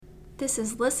This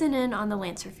is Listen In on the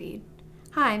Lancer feed.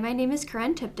 Hi, my name is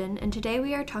Karen Tipton, and today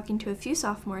we are talking to a few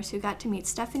sophomores who got to meet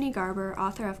Stephanie Garber,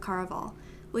 author of Caraval.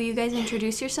 Will you guys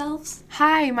introduce yourselves?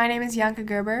 Hi, my name is Yanka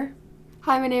Gerber.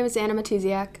 Hi, my name is Anna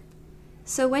Matuziak.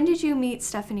 So when did you meet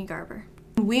Stephanie Garber?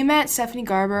 We met Stephanie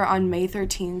Garber on May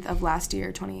 13th of last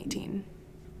year, 2018.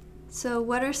 So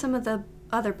what are some of the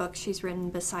other books she's written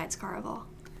besides Caraval?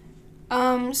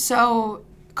 So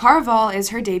Caraval is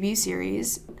her debut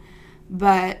series,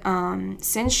 but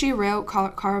since she wrote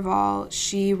Caraval,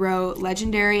 she wrote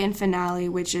Legendary and Finale,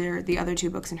 which are the other two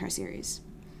books in her series.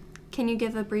 Can you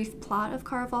give a brief plot of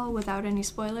Caraval without any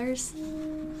spoilers?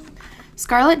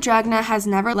 Scarlet Dragna has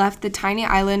never left the tiny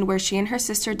island where she and her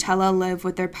sister Tella live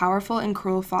with their powerful and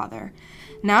cruel father.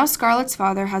 Now Scarlet's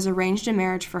father has arranged a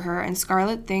marriage for her, and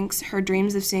Scarlet thinks her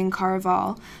dreams of seeing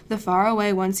Caraval, the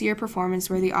faraway once-a-year performance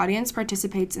where the audience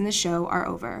participates in the show, are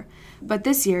over. But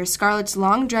this year, Scarlet's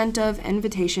long-dreamt-of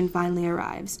invitation finally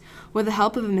arrives. With the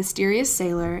help of a mysterious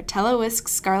sailor, Tella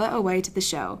whisks Scarlet away to the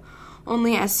show.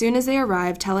 Only as soon as they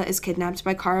arrive, Tella is kidnapped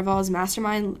by Caraval's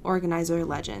mastermind organizer,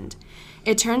 Legend.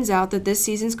 It turns out that this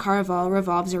season's Caraval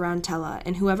revolves around Tella,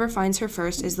 and whoever finds her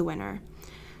first is the winner.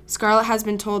 Scarlet has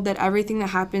been told that everything that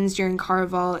happens during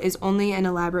Caraval is only an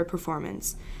elaborate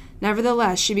performance.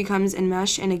 Nevertheless, she becomes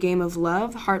enmeshed in a game of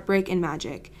love, heartbreak, and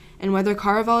magic. And whether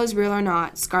Caraval is real or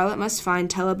not, Scarlet must find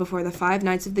Tella before the 5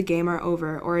 nights of the game are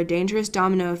over, or a dangerous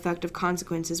domino effect of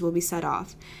consequences will be set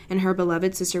off, and her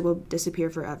beloved sister will disappear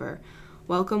forever.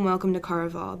 Welcome, welcome to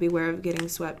Caraval. Beware of getting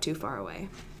swept too far away.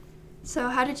 So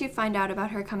how did you find out about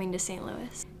her coming to St.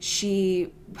 Louis?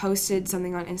 She posted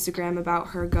something on Instagram about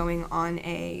her going on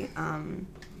a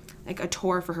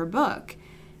tour for her book,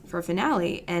 for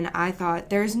Finale, and I thought,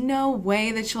 there's no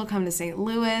way that she'll come to St.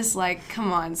 Louis. Like,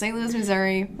 come on, St. Louis,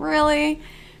 Missouri, really?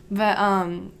 But,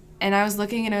 and I was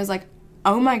looking and I was like,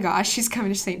 oh my gosh, she's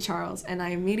coming to St. Charles. And I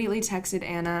immediately texted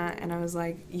Anna and I was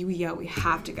like, yo, we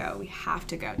have to go. We have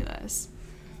to go to this.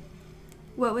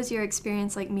 What was your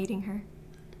experience like meeting her?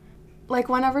 Like,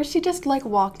 whenever she just,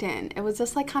 walked in, it was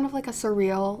just, kind of, a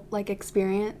surreal,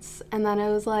 experience. And then it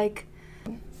was,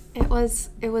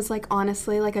 it was,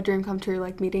 honestly, a dream come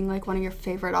true, meeting, one of your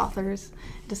favorite authors,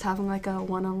 just having, a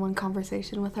one-on-one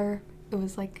conversation with her. It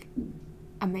was,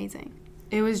 amazing.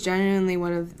 It was genuinely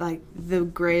one of, the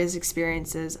greatest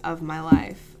experiences of my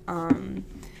life.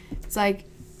 It's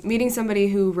meeting somebody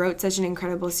who wrote such an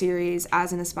incredible series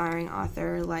as an aspiring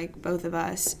author, like both of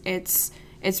us. It's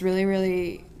really,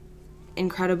 really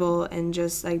incredible, and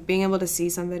just being able to see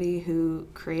somebody who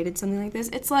created something like this.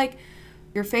 It's like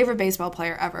your favorite baseball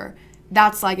player ever.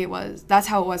 That's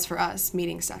how it was for us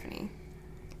meeting Stephanie.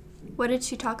 What did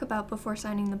she talk about before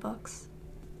signing the books?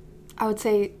 I would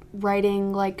say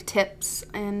writing tips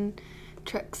and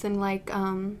tricks, and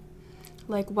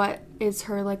what is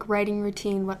her writing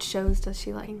routine, what shows does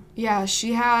she like? Yeah,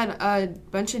 she had a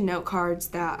bunch of note cards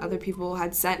that other people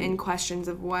had sent in questions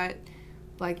of what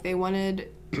they wanted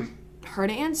her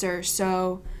to answer.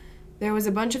 So there was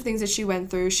a bunch of things that she went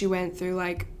through. She went through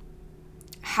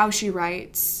how she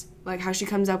writes, how she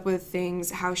comes up with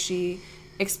things, how she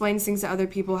explains things to other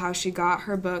people, how she got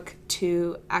her book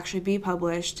to actually be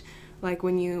published,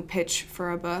 when you pitch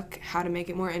for a book, how to make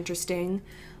it more interesting,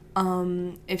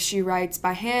 if she writes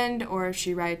by hand or if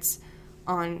she writes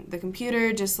on the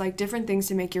computer, just different things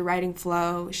to make your writing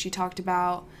flow. She talked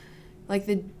about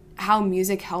how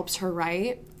music helps her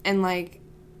write, and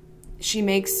she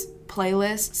makes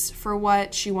playlists for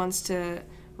what she wants to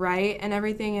write and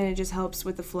everything, and it just helps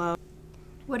with the flow.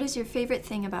 What is your favorite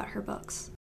thing about her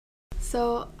books?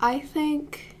 So I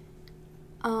think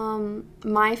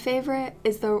my favorite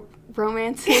is the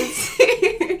romances.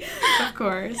 Of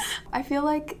course. I feel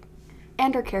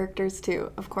and her characters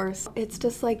too, of course. It's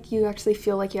just you actually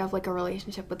feel you have a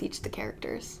relationship with each of the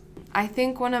characters. I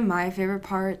think one of my favorite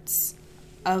parts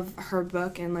of her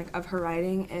book and of her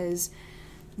writing is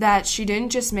that she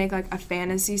didn't just make a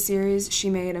fantasy series, she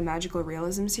made a magical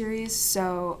realism series.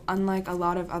 So unlike a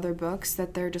lot of other books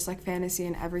that they're just fantasy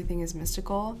and everything is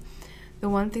mystical, the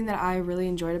one thing that I really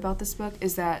enjoyed about this book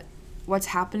is that what's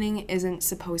happening isn't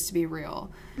supposed to be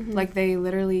real. Mm-hmm. They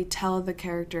literally tell the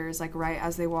characters right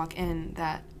as they walk in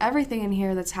that everything in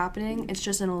here that's happening, it's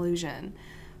just an illusion.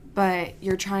 But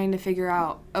you're trying to figure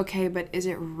out, okay, but is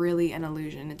it really an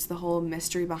illusion? It's the whole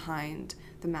mystery behind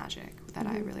the magic that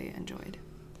I really enjoyed.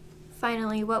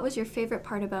 Finally, what was your favorite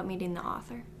part about meeting the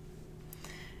author?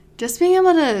 Just being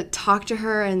able to talk to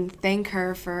her and thank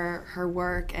her for her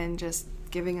work and just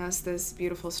giving us this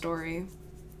beautiful story.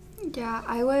 Yeah,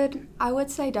 I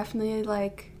would say definitely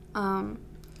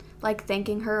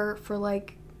thanking her for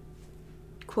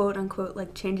quote unquote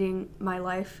like changing my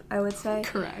life, I would say.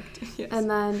 Correct. Yes. And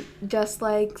then just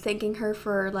like thanking her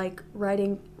for like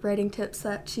writing tips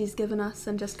that she's given us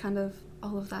and just kind of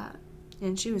all of that.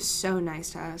 And she was so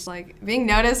nice to us. Like, being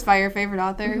noticed by your favorite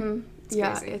author, it's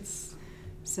crazy.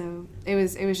 So it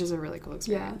was just a really cool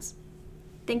experience.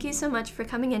 Thank you so much for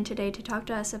coming in today to talk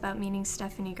to us about meeting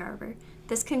Stephanie Garber.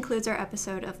 This concludes our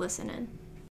episode of Listen In.